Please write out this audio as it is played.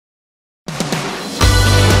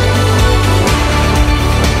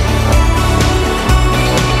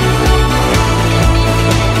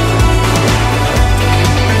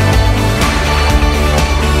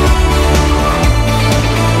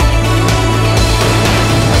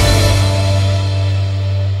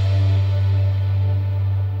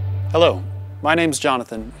Hello, my name's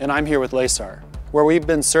Jonathan and I'm here with Lasar, where we've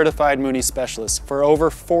been certified Mooney specialists for over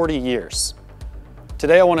 40 years.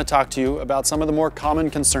 Today I want to talk to you about some of the more common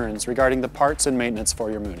concerns regarding the parts and maintenance for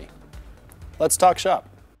your Mooney. Let's talk shop.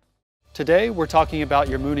 Today we're talking about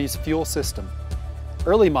your Mooney's fuel system.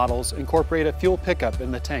 Early models incorporate a fuel pickup in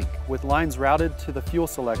the tank with lines routed to the fuel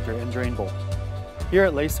selector and drain bowl. Here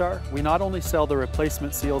at Lasar, we not only sell the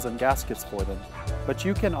replacement seals and gaskets for them, but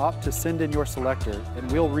you can opt to send in your selector and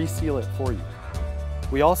we'll reseal it for you.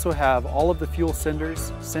 We also have all of the fuel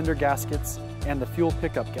cinders, cinder gaskets, and the fuel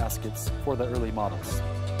pickup gaskets for the early models.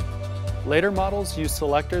 Later models use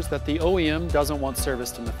selectors that the OEM doesn't want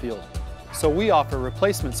serviced in the field, so we offer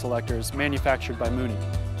replacement selectors manufactured by Mooney.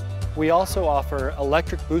 We also offer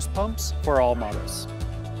electric boost pumps for all models.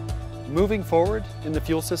 Moving forward in the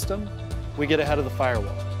fuel system, we get ahead of the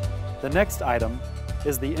firewall. The next item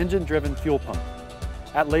is the engine-driven fuel pump.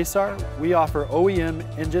 At Lasar, we offer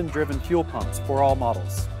OEM engine-driven fuel pumps for all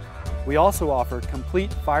models. We also offer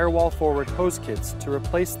complete firewall-forward hose kits to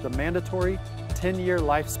replace the mandatory 10-year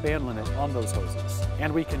lifespan limit on those hoses,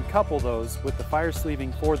 and we can couple those with the fire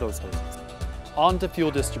sleeving for those hoses. On to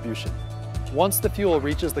fuel distribution. Once the fuel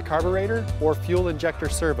reaches the carburetor or fuel injector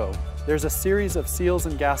servo, there's a series of seals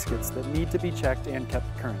and gaskets that need to be checked and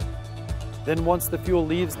kept current. Then once the fuel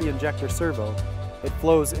leaves the injector servo, it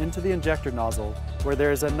flows into the injector nozzle where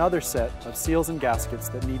there is another set of seals and gaskets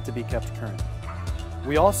that need to be kept current.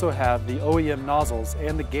 We also have the OEM nozzles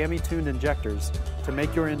and the GAMI-tuned injectors to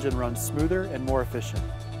make your engine run smoother and more efficient.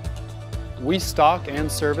 We stock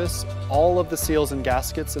and service all of the seals and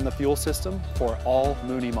gaskets in the fuel system for all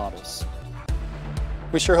Mooney models.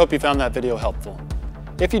 We sure hope you found that video helpful.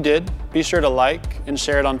 If you did, be sure to like and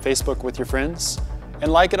share it on Facebook with your friends,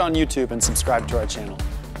 and like it on YouTube and subscribe to our channel.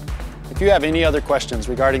 If you have any other questions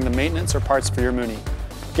regarding the maintenance or parts for your Mooney,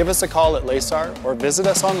 give us a call at Lasar or visit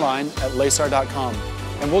us online at lasar.com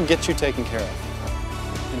and we'll get you taken care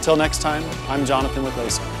of. Until next time, I'm Jonathan with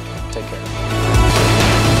Lasar. Take care.